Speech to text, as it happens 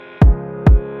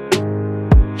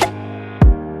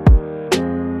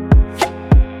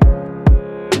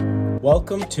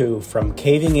Welcome to From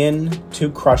Caving In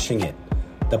to Crushing It,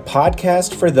 the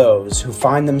podcast for those who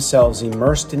find themselves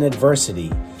immersed in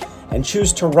adversity and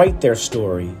choose to write their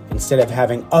story instead of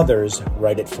having others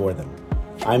write it for them.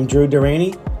 I'm Drew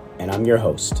Durrani, and I'm your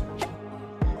host.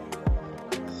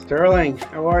 Sterling,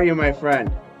 how are you, my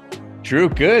friend? Drew,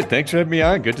 good. Thanks for having me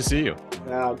on. Good to see you.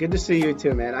 Well, good to see you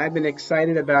too, man. I've been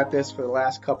excited about this for the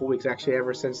last couple weeks, actually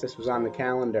ever since this was on the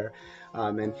calendar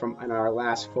and from our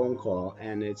last phone call,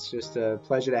 and it's just a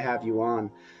pleasure to have you on.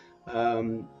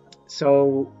 I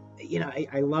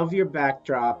love your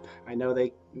backdrop. I know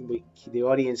the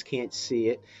audience can't see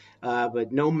it,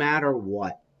 but no matter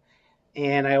what.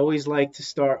 And I always like to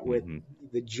start with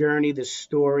the journey, the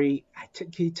story.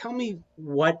 Can you tell me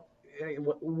where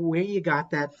you got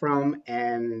that from,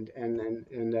 and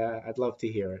I'd love to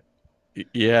hear it.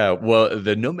 Yeah, well,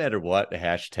 the no matter what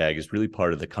hashtag is really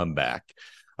part of the comeback.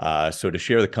 So to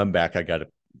share the comeback, I got to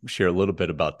share a little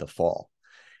bit about the fall.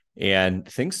 And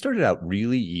things started out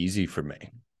really easy for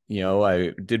me. You know,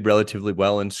 I did relatively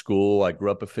well in school. I grew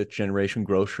up a fifth generation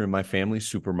grocer in my family's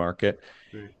supermarket.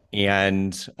 Right.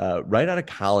 And right out of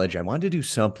college, I wanted to do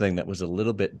something that was a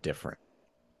little bit different.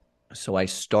 So I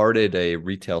started a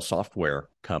retail software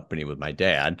company with my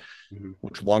dad,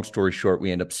 which, long story short,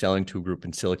 we end up selling to a group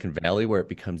in Silicon Valley where it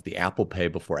becomes the Apple Pay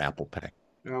before Apple Pay.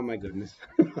 Oh, my goodness.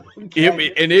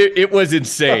 It was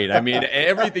insane. I mean,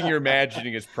 everything you're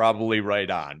imagining is probably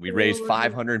right on. We raised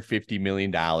 $550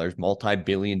 million,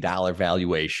 multi-billion-dollar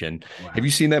valuation. Wow. Have you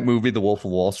seen that movie, The Wolf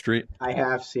of Wall Street? I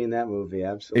have seen that movie,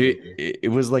 absolutely. It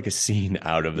was like a scene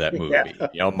out of that movie. Yeah.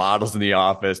 You know, models in the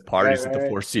office, parties at the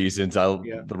Four Seasons.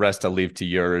 The rest I'll leave to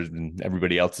yours and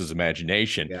everybody else's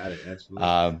imagination. Got it,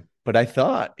 absolutely. But I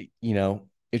thought, you know,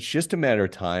 it's just a matter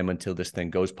of time until this thing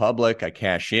goes public. I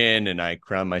cash in and I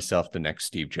crown myself the next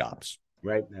Steve Jobs.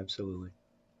 Right, absolutely.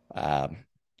 And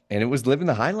it was living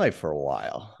the high life for a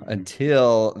while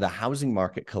until the housing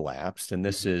market collapsed. And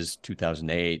this is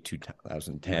 2008,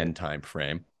 2010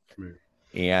 timeframe. Right.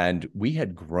 And we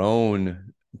had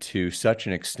grown to such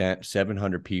an extent,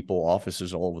 700 people,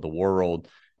 offices all over the world,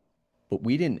 but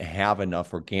we didn't have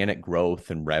enough organic growth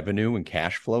and revenue and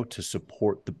cash flow to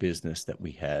support the business that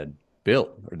we had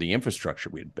built, or the infrastructure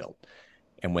we had built.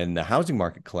 And when the housing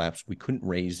market collapsed, we couldn't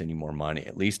raise any more money,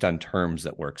 at least on terms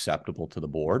that were acceptable to the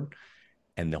board.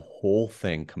 And the whole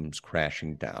thing comes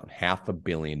crashing down. $500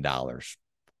 million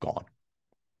gone.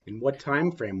 In what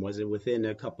time frame? Was it within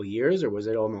a couple of years, or was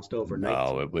it almost overnight?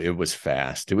 No, it was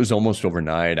fast. It was almost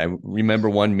overnight. I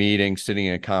remember one meeting sitting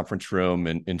in a conference room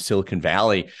in Silicon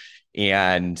Valley,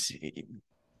 and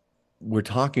we're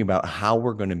talking about how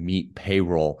we're going to meet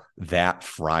payroll that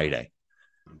Friday.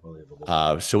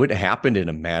 Unbelievable. So it happened in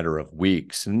a matter of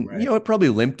weeks. And, right. You know, it probably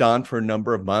limped on for a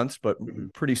number of months, but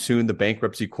pretty soon the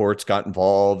bankruptcy courts got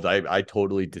involved. I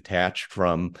totally detached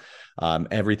from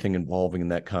everything involving in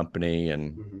that company.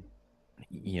 And,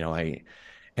 you know, I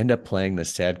end up playing the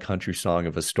sad country song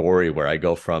of a story where I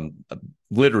go from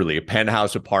literally a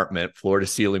penthouse apartment, floor to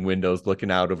ceiling windows,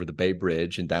 looking out over the Bay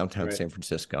Bridge in downtown San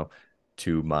Francisco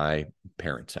to my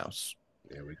parents' house.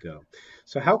 There we go.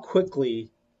 So how quickly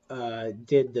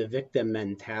did the victim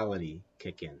mentality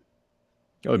kick in?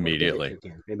 Oh, immediately.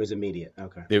 It was immediate.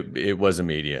 Okay. It was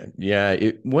immediate. Yeah,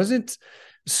 it wasn't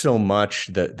so much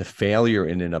the failure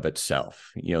in and of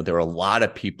itself. You know, there were a lot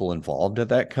of people involved at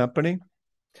that company,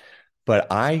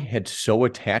 but I had so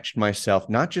attached myself,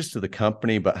 not just to the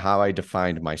company, but how I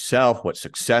defined myself, what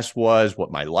success was,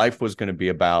 what my life was going to be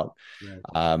about,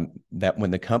 that when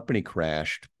the company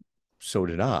crashed, so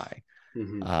did I.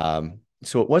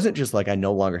 So it wasn't just like I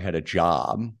no longer had a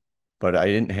job, but I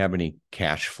didn't have any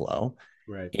cash flow.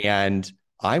 Right. And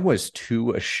I was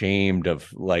too ashamed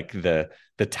of like the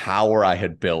tower I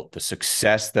had built, the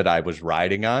success that I was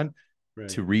riding on,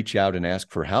 to reach out and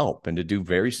ask for help, and to do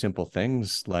very simple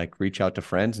things like reach out to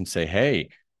friends and say, hey,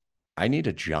 I need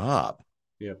a job.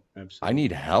 Yeah, absolutely. I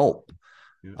need help.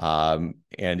 Yeah.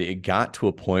 And it got to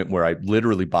a point where I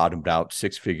literally bottomed out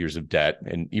 6 figures of debt,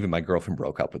 and even my girlfriend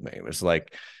broke up with me. It was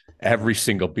like every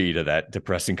single beat of that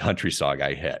depressing country song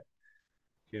I hit.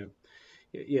 Yeah.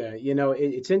 You know,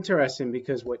 it's interesting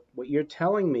because what you're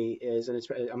telling me is, and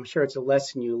I'm sure it's a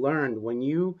lesson you learned, when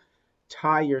you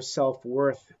tie your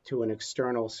self-worth to an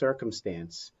external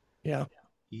circumstance. Yeah.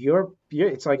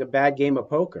 It's like a bad game of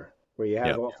poker where you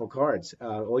have awful cards.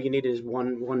 All you need is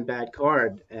one bad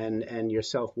card and your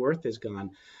self-worth is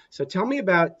gone. So tell me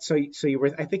about, so you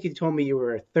were, I think you told me you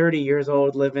were 30 years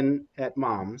old living at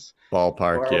mom's.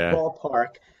 Ballpark.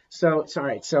 Ballpark. So all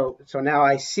right. So now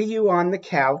I see you on the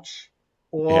couch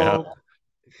with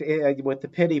the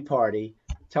pity party.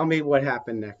 Tell me what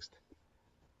happened next.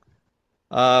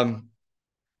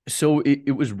 So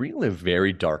it was really a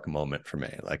very dark moment for me.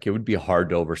 Like it would be hard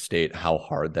to overstate how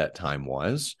hard that time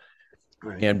was.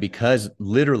 Right. And because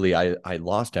literally I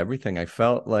lost everything, I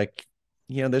felt like,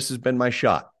 this has been my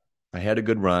shot. I had a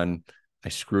good run. I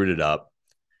screwed it up.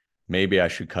 Maybe I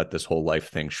should cut this whole life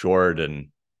thing short and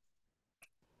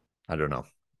I don't know,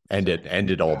 end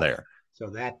it all there. So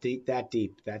that deep, that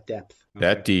depth. Okay.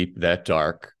 That deep, that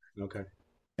dark. Okay.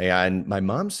 And my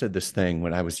mom said this thing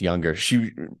when I was younger.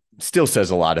 She still says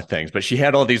a lot of things, but she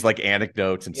had all these like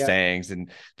anecdotes and sayings.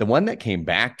 And the one that came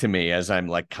back to me as I'm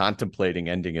like contemplating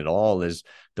ending it all is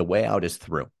the way out is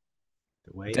through.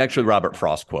 It's actually Robert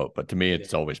Frost quote, but to me,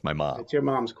 it's always my mom. It's your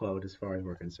mom's quote as far as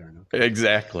we're concerned. Okay.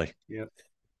 Exactly. Yep.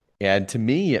 And to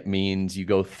me, it means you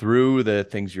go through the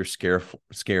things you're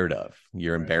scared of,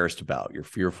 you're embarrassed about, you're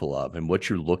fearful of, and what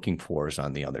you're looking for is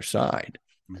on the other side.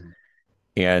 Mm-hmm.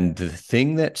 And the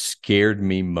thing that scared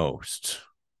me most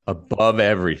above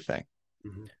everything,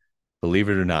 believe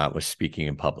it or not, was speaking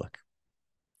in public.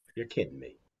 You're kidding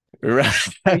me. Right.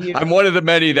 I'm one of the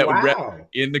many that would rather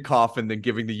in the coffin than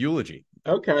giving the eulogy.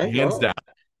 Okay. Hands down.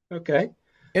 Okay.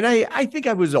 And I think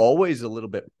I was always a little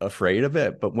bit afraid of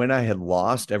it, but when I had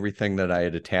lost everything that I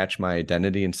had attached my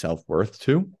identity and self-worth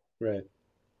to, right,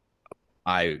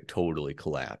 I totally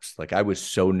collapsed. Like I was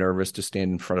so nervous to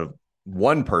stand in front of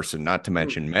one person, not to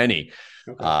mention many.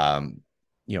 Okay.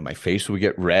 My face would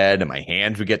get red and my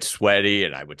hands would get sweaty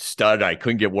and I would stutter. I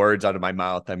couldn't get words out of my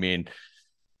mouth. I mean,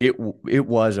 it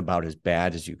was about as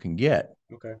bad as you can get.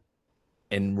 Okay.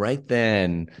 And right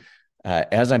then,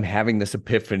 as I'm having this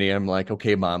epiphany, I'm like,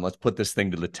 okay, Mom, let's put this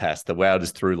thing to the test. The way out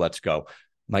is through. Let's go.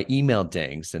 My email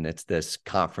dings, and it's this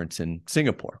conference in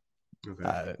Singapore.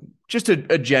 Okay. Just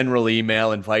a general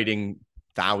email inviting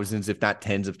thousands, if not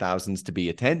tens of thousands, to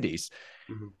be attendees.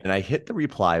 Mm-hmm. And I hit the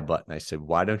reply button. I said,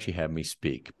 why don't you have me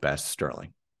speak, Beth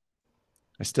Sterling?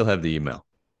 I still have the email.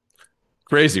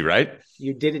 Crazy, right?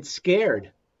 You did it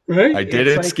scared. Right? I did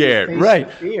it scared. Right.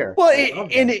 Well,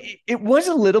 it was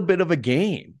a little bit of a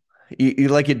game.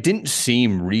 Like it didn't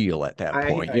seem real at that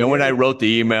point. When I wrote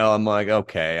the email, I'm like,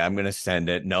 okay, I'm going to send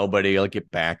it. Nobody will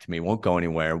get back to me. Won't go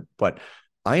anywhere. But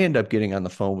I end up getting on the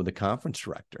phone with the conference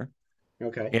director.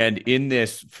 Okay. And in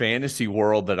this fantasy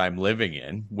world that I'm living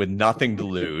in with nothing to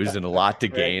lose and a lot to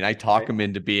gain, I talk him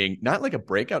into being not like a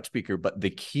breakout speaker, but the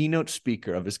keynote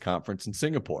speaker of his conference in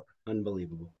Singapore.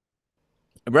 Unbelievable.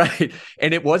 Right.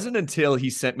 And it wasn't until he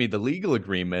sent me the legal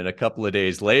agreement a couple of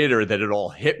days later that it all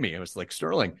hit me. I was like,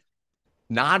 Sterling,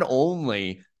 not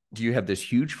only do you have this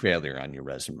huge failure on your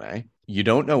resume, you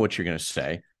don't know what you're going to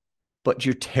say, but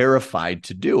you're terrified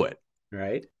to do it.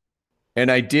 Right. And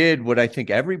I did what I think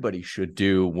everybody should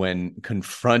do when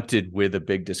confronted with a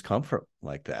big discomfort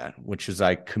like that, which is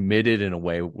I committed in a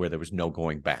way where there was no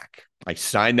going back. I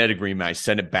signed that agreement. I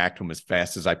sent it back to him as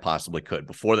fast as I possibly could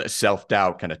before that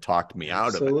self-doubt kind of talked me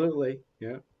out of it. Absolutely.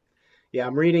 Yeah. Yeah,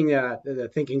 I'm reading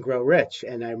the Think and Grow Rich,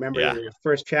 and I remember the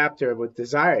first chapter with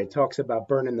Desire. It talks about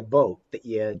burning the boat that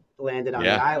you landed on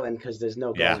the island because there's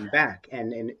no going back,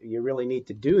 and you really need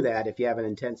to do that if you have an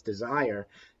intense desire.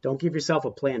 Don't give yourself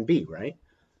a plan B, right?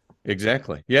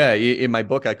 Exactly. Yeah. In my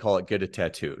book, I call it get a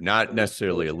tattoo, not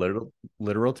necessarily a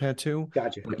literal tattoo.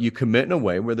 Gotcha. But you commit in a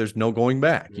way where there's no going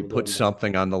back. You put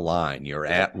something on the line. You're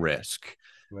at risk.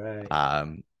 Right.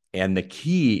 And the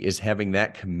key is having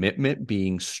that commitment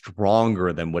being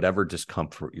stronger than whatever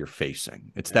discomfort you're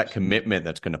facing. It's that commitment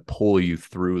that's going to pull you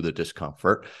through the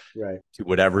discomfort to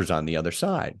whatever's on the other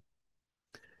side.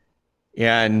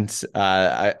 And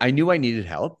I knew I needed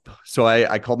help. So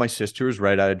I called my sister, who's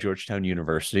right out of Georgetown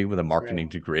University with a marketing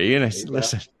degree. And I said,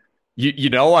 listen, you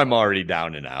know I'm already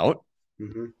down and out.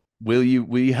 Mm-hmm. Will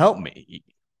you help me?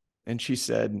 And she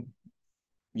said,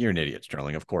 you're an idiot,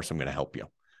 Sterling. Of course I'm going to help you.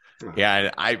 Yeah,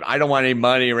 I don't want any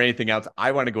money or anything else.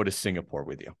 I want to go to Singapore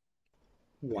with you.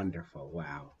 Wonderful.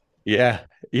 Wow. Yeah.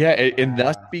 And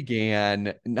thus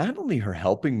began not only her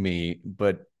helping me,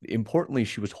 but importantly,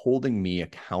 she was holding me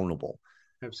accountable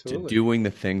to doing the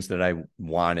things that I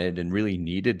wanted and really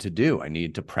needed to do. I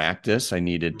needed to practice. I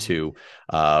needed to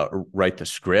write the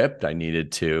script. I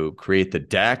needed to create the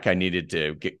deck. I needed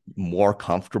to get more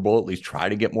comfortable, at least try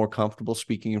to get more comfortable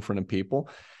speaking in front of people.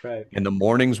 Right. In the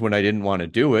mornings when I didn't want to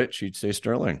do it, she'd say,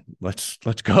 Sterling, let's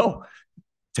go.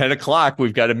 10 o'clock,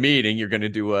 we've got a meeting. You're going to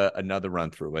do another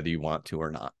run through, whether you want to or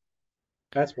not.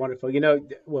 That's wonderful.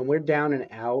 When we're down and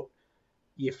out,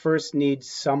 you first need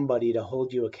somebody to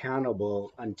hold you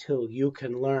accountable until you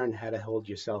can learn how to hold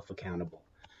yourself accountable.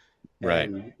 Right.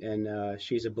 And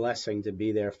she's a blessing to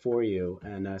be there for you.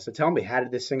 And so tell me, how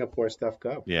did this Singapore stuff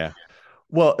go? Yeah.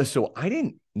 Well, so I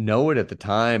didn't know it at the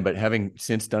time, but having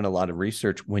since done a lot of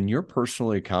research, when you're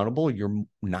personally accountable, you're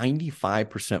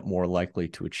 95% more likely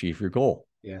to achieve your goal.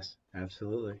 Yes,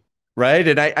 absolutely. Right.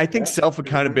 And I think Yeah.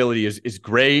 self-accountability is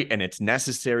great and it's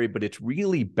necessary, but it's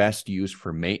really best used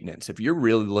for maintenance. If you're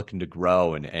really looking to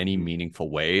grow in any meaningful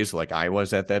ways, like I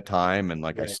was at that time and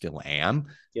like I Right. still am,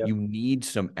 Yep. you need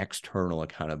some external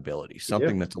accountability, You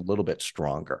something do. that's a little bit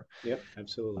stronger. Yep,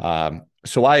 absolutely.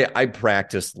 So I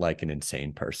practiced like an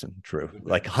insane person, true,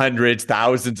 like hundreds,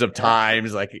 thousands of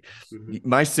times. Like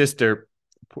my sister,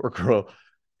 poor girl,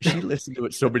 she listened to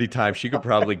it so many times, she could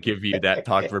probably give you that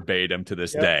talk verbatim to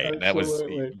this Yep, day. And that was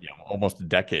absolutely. almost a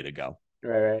decade ago.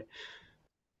 Right.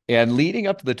 And leading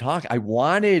up to the talk, I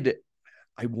wanted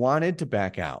to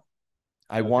back out.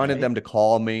 I wanted Okay. them to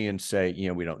call me and say,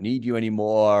 we don't need you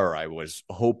anymore. Or I was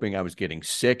hoping I was getting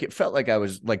sick. It felt like I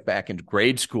was like back in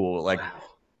grade school, like Wow.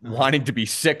 wanting to be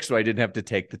sick so I didn't have to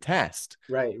take the test.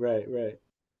 Right.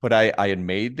 But I had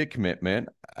made the commitment.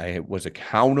 I was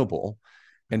accountable.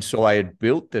 And so I had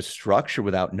built this structure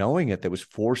without knowing it that was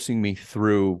forcing me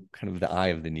through kind of the eye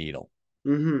of the needle.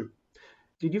 Mm-hmm.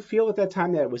 Did you feel at that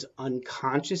time that it was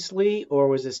unconsciously, or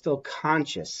was it still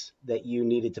conscious that you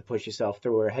needed to push yourself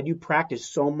through? Or had you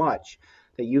practiced so much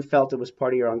that you felt it was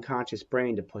part of your unconscious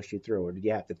brain to push you through, or did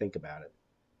you have to think about it?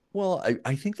 Well,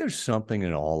 I think there's something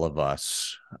in all of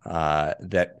us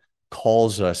that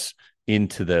calls us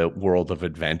into the world of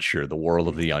adventure, the world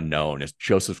of the unknown. It's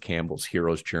Joseph Campbell's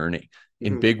hero's journey.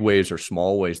 In Mm-hmm. big ways or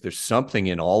small ways, there's something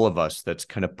in all of us that's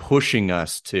kind of pushing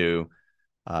us to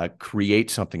create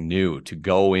something new, to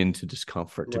go into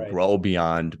discomfort, to Right. grow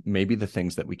beyond maybe the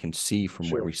things that we can see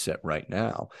from where Sure. we sit right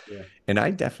now. Yeah. And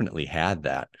I definitely had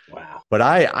that. Wow. But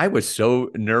I was so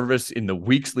nervous in the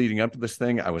weeks leading up to this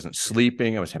thing. I wasn't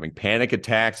sleeping. I was having panic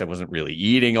attacks. I wasn't really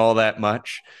eating all that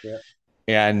much. Yeah.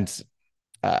 And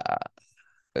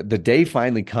the day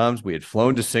finally comes. We had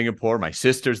flown to Singapore. My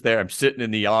sister's there. I'm sitting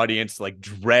in the audience, like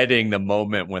dreading the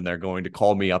moment when they're going to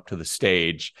call me up to the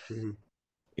stage. Mm-hmm.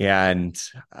 And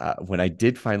when I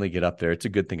did finally get up there, it's a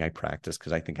good thing I practiced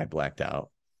because I think I blacked out.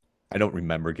 I don't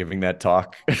remember giving that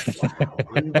talk. Wow.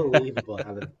 Unbelievable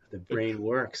how the brain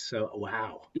works. So,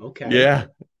 wow. Okay. Yeah.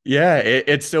 Yeah.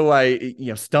 It's so I,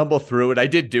 stumble through it. I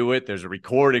did do it. There's a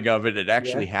recording of it. It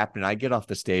actually happened. I get off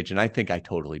the stage and I think I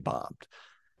totally bombed.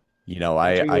 That's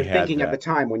what you I were had thinking at the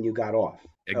time when you got off.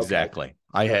 exactly. Okay.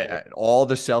 I had all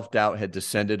the self-doubt had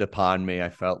descended upon me. I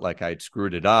felt like I had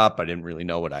screwed it up. I didn't really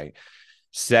know what I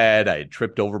said. I had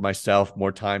tripped over myself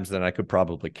more times than I could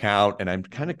probably count. And I'm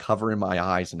kind of covering my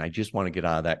eyes and I just want to get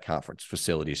out of that conference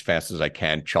facility as fast as I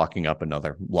can, chalking up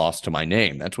another loss to my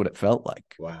name. That's what it felt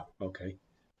like. Wow. Okay.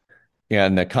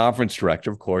 And the conference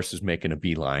director, of course, is making a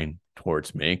beeline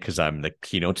towards me because I'm the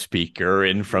keynote speaker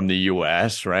in from the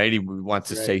US, right? He wants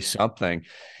to say something.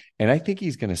 And I think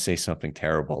he's going to say something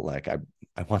terrible, like, I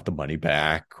want the money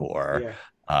back, or,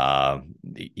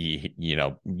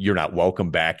 you're not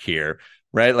welcome back here,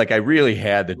 right? Like I really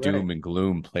had the doom and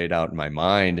gloom played out in my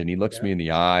mind. And he looks me in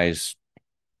the eyes.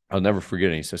 I'll never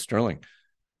forget it. He says, Sterling,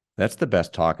 that's the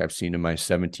best talk I've seen in my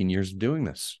 17 years of doing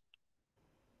this.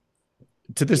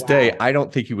 To this day, I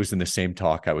don't think he was in the same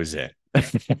talk I was in.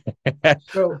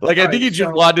 So, I think he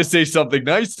just wanted to say something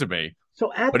nice to me.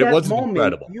 So at but that it wasn't moment,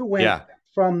 incredible. You went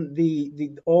from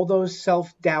the all those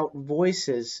self-doubt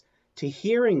voices to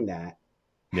hearing that.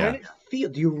 How did it feel?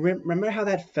 Do you remember how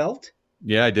that felt?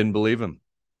 Yeah, I didn't believe him.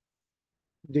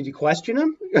 Did you question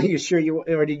him? Are you sure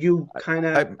or did you kind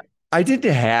of? I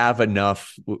didn't have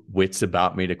enough wits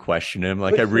about me to question him.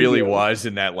 Like I really was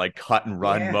in that like cut and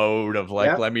run mode of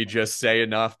like, let me just say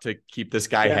enough to keep this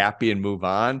guy happy and move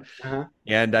on.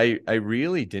 And I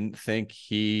really didn't think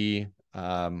he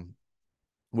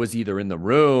was either in the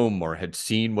room or had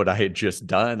seen what I had just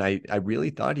done. I really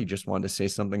thought he just wanted to say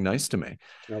something nice to me.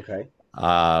 Okay.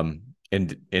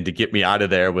 And to get me out of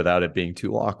there without it being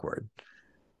too awkward.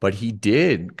 But he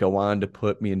did go on to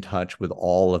put me in touch with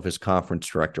all of his conference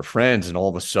director friends. And all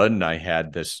of a sudden I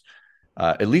had this,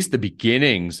 at least the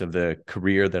beginnings of the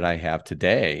career that I have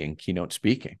today in keynote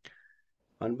speaking.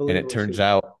 Unbelievable. And it turns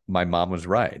out my mom was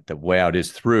right. The way out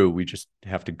is through. We just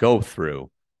have to go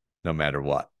through no matter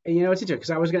what. And it's interesting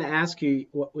because I was going to ask you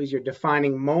what was your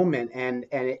defining moment. And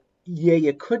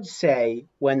you could say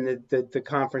when the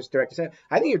conference director said,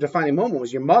 I think your defining moment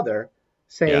was your mother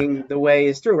saying the way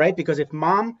is through, right? Because if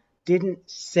mom didn't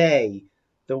say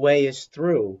the way is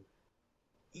through,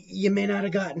 you may not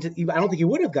have gotten to. I don't think you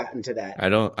would have gotten to that. I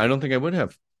don't think I would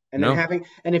have. And then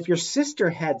and if your sister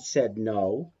had said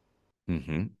no,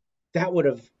 that would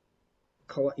have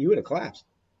you would have collapsed.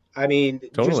 I mean,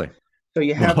 totally. So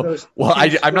you have those Well,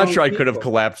 two I'm not strong sure I could have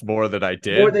people. collapsed more than I More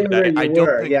did, than but where you I don't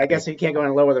were. think Yeah, I guess you can't go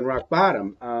any lower than rock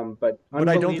bottom. But but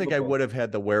I don't think I unbelievable. would have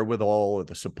had the wherewithal or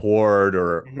the support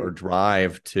or Mhm.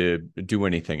 drive to do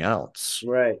anything else.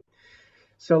 Right.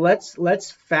 So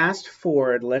let's fast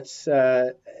forward. Let's Yeah.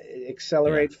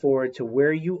 accelerate forward to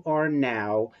where you are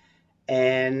now,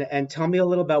 and tell me a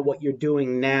little about what you're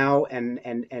doing now, and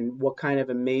what kind of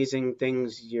amazing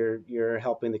things you're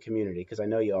helping the community, because I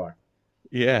know you are.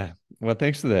 Yeah. Well,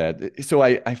 thanks for that. So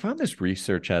I found this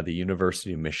research out of the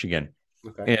University of Michigan.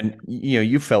 Okay. And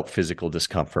you felt physical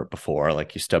discomfort before,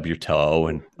 like you stub your toe,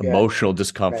 and Yeah. emotional Right.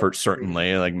 discomfort,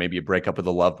 certainly, like maybe you break up with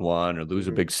a loved one or lose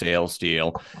a Hmm. big sales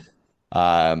deal.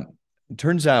 Um, it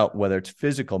turns out whether it's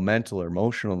physical, mental, or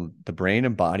emotional, the brain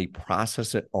and body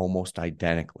process it almost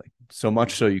identically. So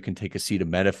much so you can take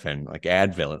acetaminophen, like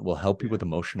Advil, it will help you Yeah. with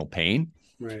emotional pain.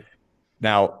 Right.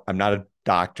 Now, I'm not a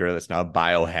doctor, that's not a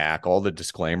biohack, all the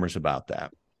disclaimers about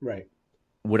that. Right.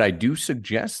 What I do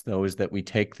suggest, though, is that we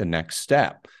take the next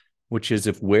step, which is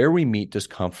if where we meet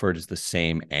discomfort is the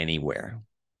same anywhere,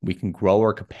 we can grow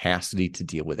our capacity to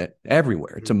deal with it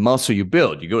everywhere. It's a Mhm. muscle you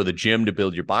build. You go to the gym to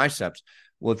build your biceps.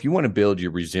 Well, if you want to build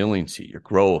your resiliency, your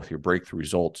growth, your breakthrough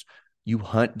results, you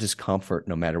hunt discomfort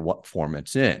no matter what form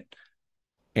it's in.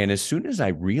 And as soon as I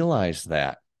realized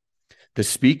that, the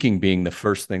speaking being the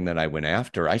first thing that I went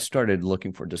after, I started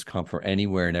looking for discomfort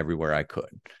anywhere and everywhere I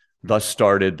could. Thus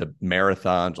started the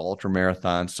marathons, ultra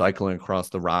marathons, cycling across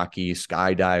the Rockies,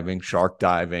 skydiving, shark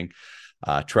diving,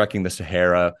 trekking the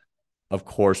Sahara, of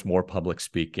course, more public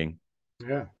speaking.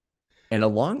 Yeah. And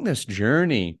along this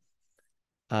journey,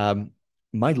 um,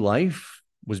 my life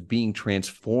was being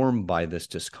transformed by this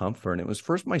discomfort. And it was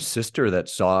first my sister that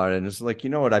saw it and was like, you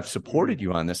know what, I've supported Mhm.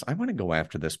 you on this. I want to go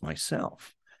after this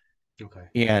myself. Okay.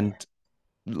 And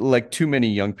like too many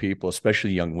young people,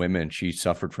 especially young women, she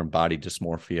suffered from body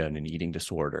dysmorphia and an eating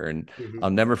disorder. And Hmm.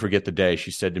 I'll never forget the day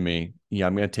she said to me, yeah,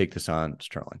 I'm going to take this on,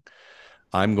 Sterling.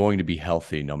 I'm going to be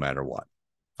healthy no matter what.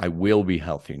 I will be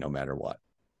healthy no matter what.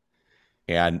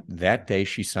 And that day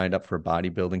she signed up for a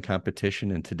bodybuilding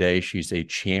competition. And today she's a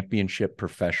championship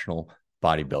professional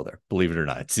bodybuilder. Believe it or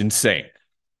not, it's insane.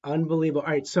 Unbelievable. All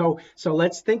right. So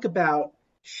let's think about,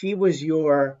 she was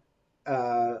your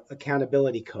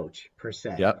accountability coach per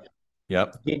se. Yep.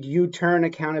 Yep. Did you turn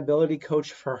accountability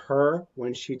coach for her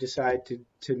when she decided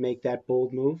to make that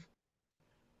bold move?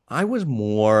 I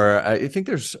think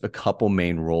there's a couple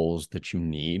main roles that you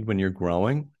need when you're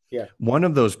growing. Yeah. One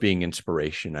of those being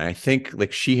inspiration. I think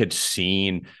like she had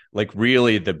seen like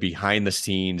really the behind the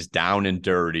scenes down and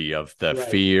dirty of the Right.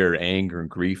 fear, anger, and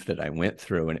grief that I went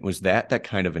through. And it was that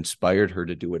kind of inspired her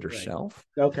to do it Right. herself.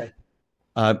 Okay.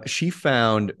 She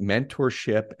found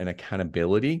mentorship and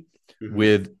accountability Hmm.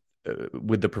 with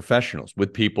the professionals,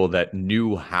 with people that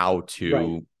knew how Right. to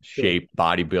Sure. shape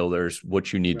bodybuilders,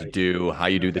 what you need to Right. do, how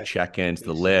you do the Okay. check-ins, the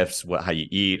Makes sense. lifts, how you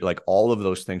eat, like all of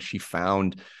those things. She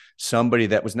found somebody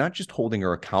that was not just holding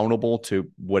her accountable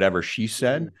to whatever she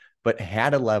said, Hmm. but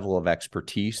had a level of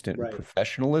expertise and Right.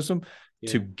 professionalism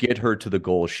to Yeah. get her to the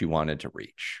goals she wanted to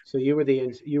reach. So you were the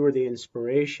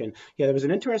inspiration. Yeah, there was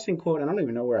an interesting quote. I don't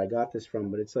even know where I got this from,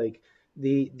 but it's like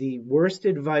the worst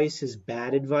advice is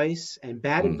bad advice, and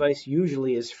bad Mm. advice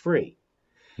usually is free.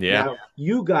 Yeah, Now,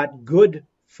 you got good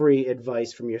free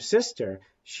advice from your sister.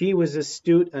 She was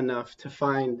astute enough to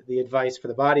find the advice for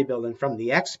the bodybuilding from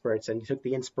the experts and took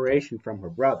the inspiration from her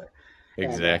brother. And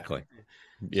exactly. so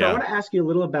I Yeah. want to ask you a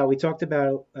little about, we talked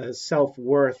about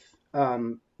self-worth.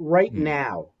 Right Mm.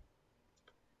 now,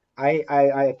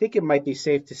 I think it might be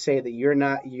safe to say that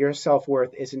your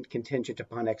self-worth isn't contingent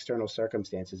upon external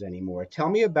circumstances anymore. Tell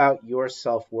me about your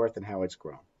self-worth and how it's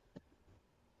grown.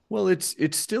 Well, it's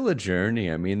still a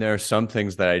journey. I mean, there are some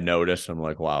things that I notice. I'm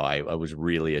like, wow, I was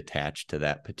really attached to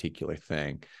that particular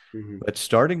thing. Hmm. But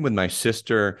starting with my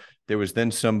sister, there was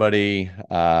then somebody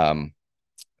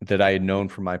that I had known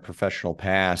from my professional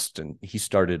past, and he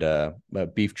started a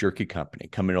beef jerky company,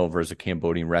 coming over as a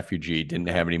Cambodian refugee, didn't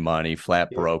Okay. have any money, flat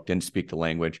Yeah. broke, didn't speak the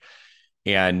language,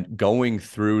 and going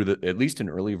through at least an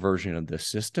early version of this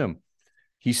system.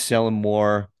 He's selling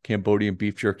more Cambodian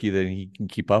beef jerky than he can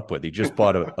keep up with. He just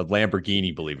bought a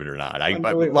Lamborghini, believe it or not. I'm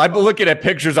Unbelievable. looking at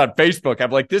pictures on Facebook.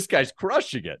 I'm like, this guy's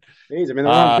crushing it. Jeez, I'm in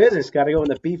the wrong Uh, business. Got to go in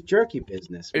the beef jerky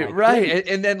business. My right. goodness.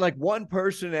 And then like one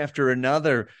person after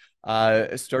another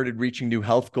started reaching new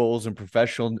health goals and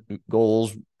professional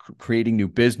goals, creating new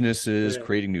businesses, Right.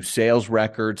 creating new sales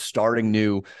records, starting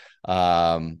new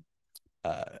um,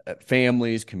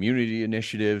 families, community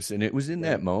initiatives. And it was in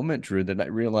that Right. moment, Drew, that I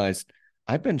realized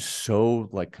I've been so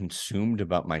like consumed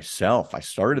about myself. I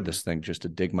started Mhm. this thing just to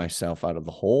dig myself out of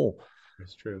the hole.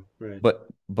 That's true. Right.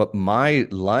 But my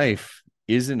life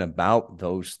isn't about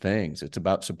those things. It's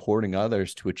about supporting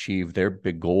others to achieve their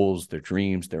big goals, their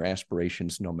dreams, their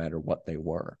aspirations, no matter what they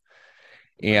were.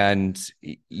 Right. And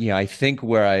yeah, I think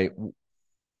where I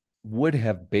would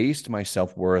have based my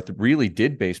self-worth, really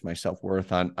did base my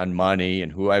self-worth on money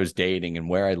and who I was dating and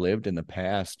where I lived in the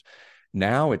past.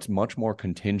 Now it's much more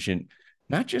contingent,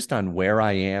 not just on where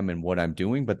I am and what I'm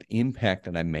doing, but the impact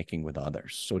that I'm making with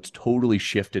others. So it's totally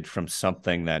shifted from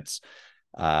something that's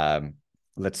um,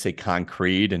 let's say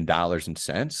concrete and dollars and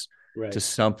cents, to Right.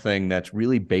 something that's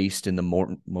really based in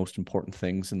the most important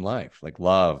things in life, like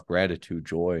love, gratitude,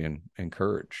 joy, and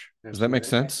courage. Does that make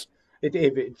Absolutely. sense?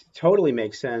 It totally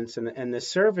makes sense, and the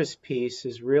service piece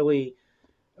is really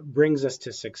brings us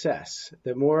to success.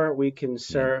 The more we can Mm.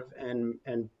 serve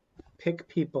and pick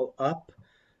people up,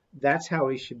 that's how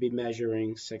we should be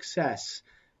measuring success.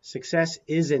 Success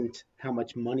isn't how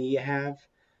much money you have.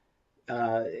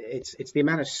 It's the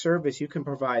amount of service you can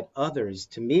provide others.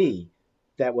 To me,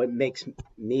 that what makes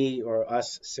me or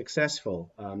us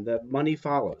successful. The money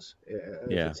follows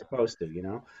if Yeah. it's supposed to,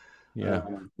 Yeah.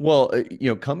 Um, Well,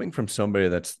 coming from somebody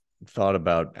that's thought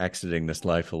about exiting this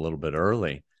life a little bit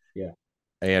early yeah.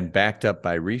 and backed up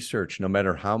by research, no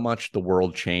matter how much the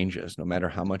world changes, no matter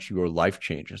how much your life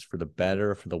changes for the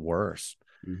better or for the worse,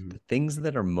 Hmm. the things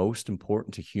that are most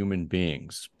important to human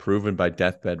beings, proven by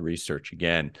deathbed research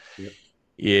again, Yep.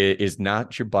 is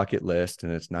not your bucket list,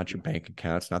 and it's not your bank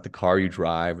account. It's not the car you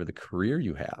drive or the career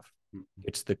you have.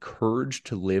 It's the courage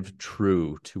to live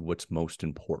true to what's most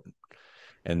important.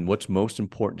 And what's most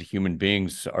important to human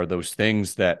beings are those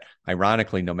things that,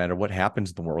 ironically, no matter what happens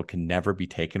in the world, can never be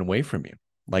taken away from you,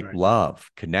 like Right.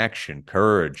 love, connection,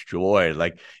 courage, joy.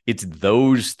 Like, it's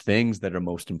those things that are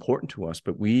most important to us,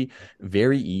 but we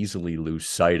very easily lose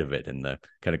sight of it in the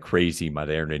kind of crazy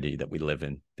modernity that we live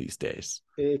in these days.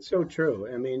 It's so true.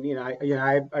 I mean,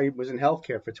 I was in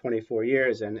healthcare for 24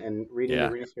 years and reading the Yeah.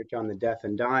 research on the death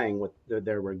and dying with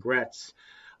their regrets.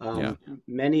 Yeah.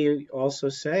 Many also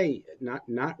say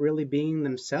not really being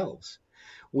themselves.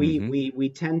 Mm-hmm. We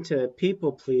tend to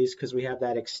people please because we have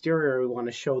that exterior we want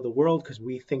to show the world because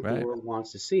we think the Right. world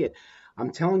wants to see it. I'm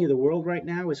telling you, the world right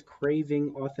now is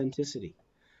craving authenticity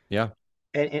Yeah.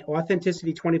 and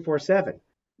authenticity 24/7.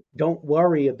 Don't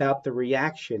worry about the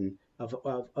reaction of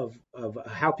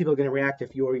how people are going to react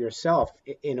if you're yourself.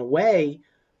 In a way,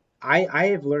 I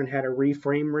have learned how to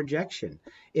reframe rejection.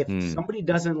 If Mm. somebody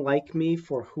doesn't like me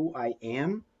for who I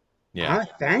am, Yeah. I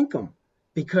thank them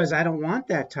because I don't want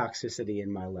that toxicity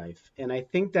in my life. And I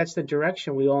think that's the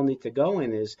direction we all need to go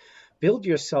in is build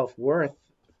your self-worth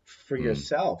for Mm.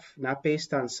 yourself, not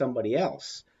based on somebody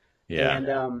else. Yeah.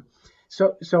 And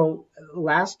so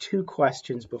last two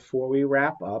questions before we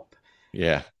wrap up.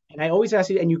 Yeah. And I always ask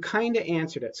you, and you kind of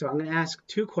answered it. So I'm going to ask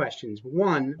two questions.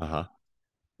 One, Uh-huh.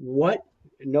 what,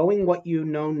 knowing what you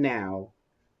know now,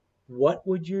 what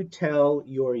would you tell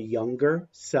your younger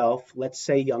self? Let's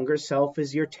say younger self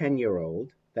is your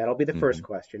 10-year-old. That'll be the first Mm-hmm.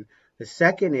 question. The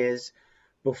second is,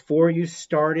 before you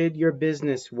started your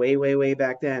business way, way, way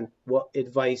back then, what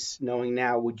advice, knowing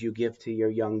now, would you give to your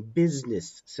young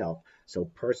business self? So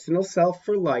personal self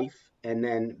for life, and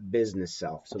then business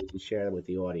self, so we can share with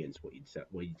the audience what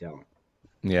you tell them.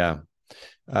 Yeah.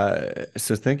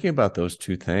 So thinking about those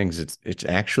two things, it's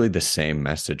actually the same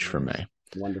message for me,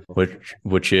 Wonderful.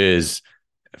 which is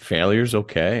failure's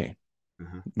okay.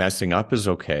 Uh-huh. Messing up is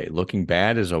okay. Looking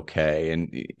bad is okay.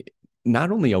 And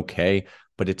not only okay,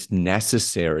 but it's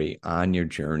necessary on your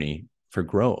journey for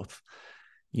growth.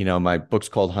 My book's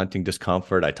called Hunting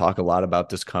Discomfort. I talk a lot about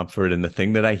discomfort. And the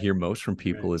thing that I hear most from Right.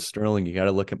 people is, Sterling, you got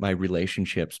to look at my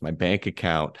relationships, my bank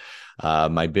account,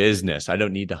 my business. I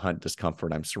don't need to hunt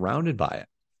discomfort. I'm surrounded by it.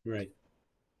 Right.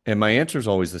 And my answer is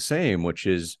always the same, which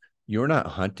is you're not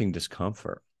hunting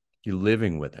discomfort. You're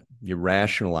living with it. You're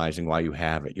rationalizing why you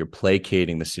have it. You're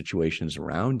placating the situations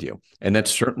around you. And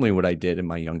that's Right. certainly what I did in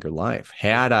my younger life.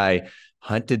 Had I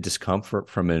hunted discomfort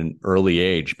from an early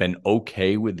age, been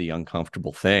okay with the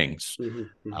uncomfortable things, Hmm.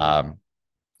 Hmm. um,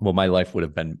 well, my life would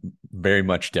have been very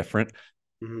much different.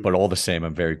 Hmm. But all the same,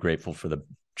 I'm very grateful for the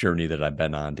journey that I've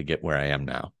been on to get where I am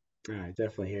now. I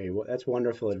definitely hear you. Well, that's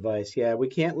wonderful advice. Yeah, we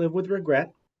can't live with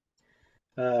regret.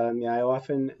 Yeah, I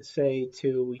often say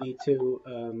we need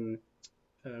to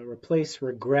replace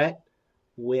regret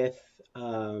with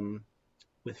um,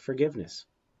 with forgiveness.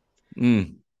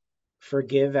 Mm,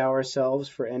 Forgive ourselves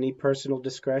for any personal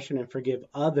discretion and forgive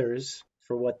others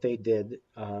for what they did.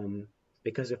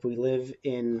 Because if we live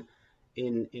in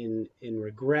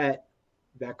regret,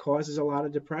 that causes a lot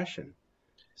of depression.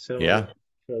 So, yeah.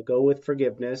 so go with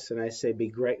forgiveness, and I say be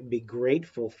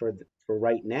grateful for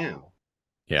right now.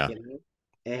 Yeah. You know?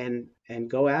 and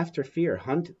go after fear.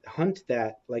 Hunt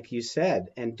that, like you said,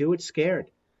 and do it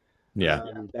scared. Yeah.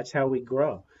 That's how we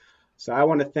grow. So I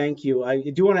want to thank you. I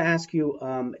do want to ask you,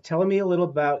 tell me a little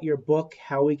about your book,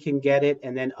 how we can get it,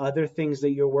 and then other things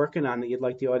that you're working on that you'd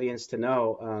like the audience to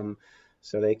know,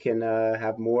 so they can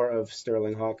have more of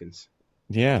Sterling Hawkins.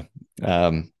 Yeah.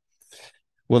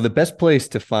 Well, the best place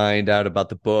to find out about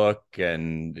the book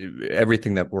and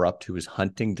everything that we're up to is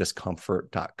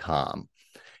huntingdiscomfort.com.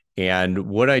 And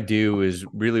what I do is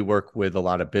really work with a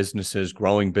lot of businesses,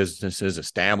 growing businesses,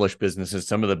 established businesses,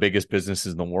 some of the biggest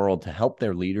businesses in the world, to help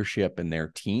their leadership and their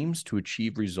teams to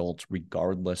achieve results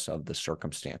regardless of the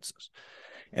circumstances.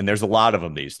 And there's a lot of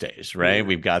them these days, right? Yeah.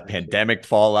 We've got pandemic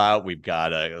fallout. We've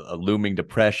got a looming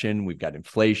depression. We've got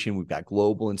inflation. We've got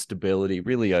global instability,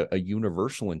 really a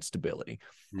universal instability.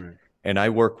 Right. And I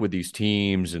work with these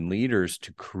teams and leaders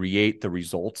to create the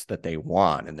results that they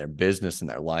want in their business and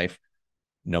their life,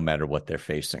 no matter what they're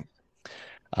facing.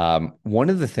 One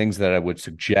of the things that I would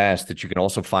suggest that you can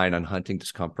also find on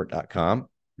huntingdiscomfort.com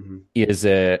is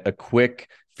a quick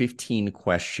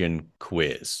 15-question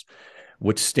quiz.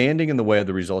 What's standing in the way of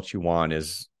the results you want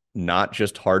is not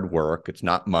just hard work. It's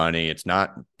not money. It's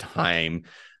not time.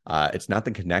 It's not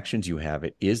the connections you have.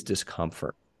 It is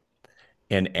discomfort.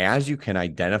 And as you can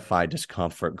identify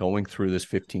discomfort going through this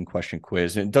 15-question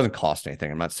quiz, and it doesn't cost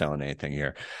anything. I'm not selling anything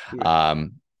here. Yeah.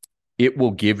 It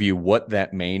will give you what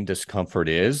that main discomfort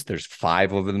is. There's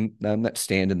 5 of them that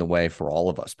stand in the way for all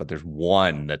of us, but there's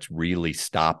one that's really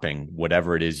stopping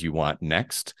whatever it is you want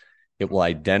next. It will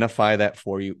identify that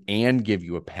for you and give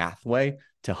you a pathway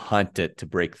to hunt it, to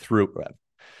break through it,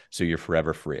 so you're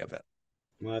forever free of it.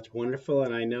 Well, that's wonderful,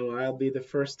 and I know I'll be the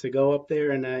first to go up there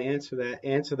and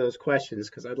answer those questions,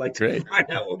 because I'd like to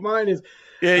find out what mine is.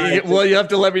 Yeah, well, you have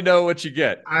to let me know what you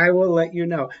get. I will let you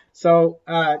know. So,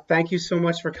 thank you so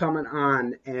much for coming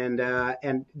on, and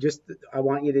just I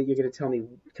want you're going to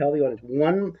tell the audience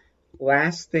one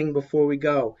last thing before we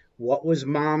go. What was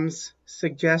Mom's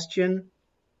suggestion?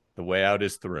 The way out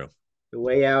is through. The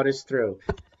way out is through.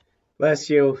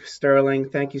 Bless you, Sterling.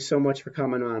 Thank you so much for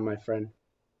coming on, my friend.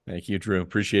 Thank you, Drew.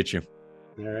 Appreciate you.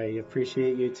 All right.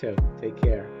 Appreciate you too. Take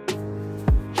care.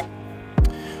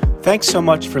 Thanks so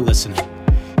much for listening.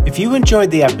 If you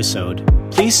enjoyed the episode,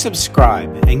 please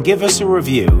subscribe and give us a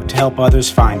review to help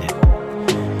others find it.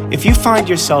 If you find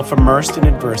yourself immersed in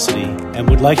adversity and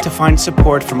would like to find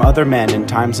support from other men in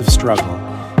times of struggle,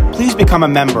 please become a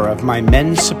member of my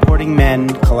Men Supporting Men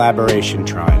collaboration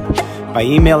tribe by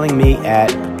emailing me at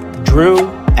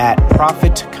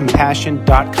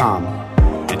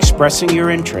drew@profitcompassion.com, expressing your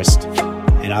interest,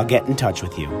 and I'll get in touch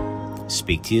with you.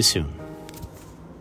 Speak to you soon.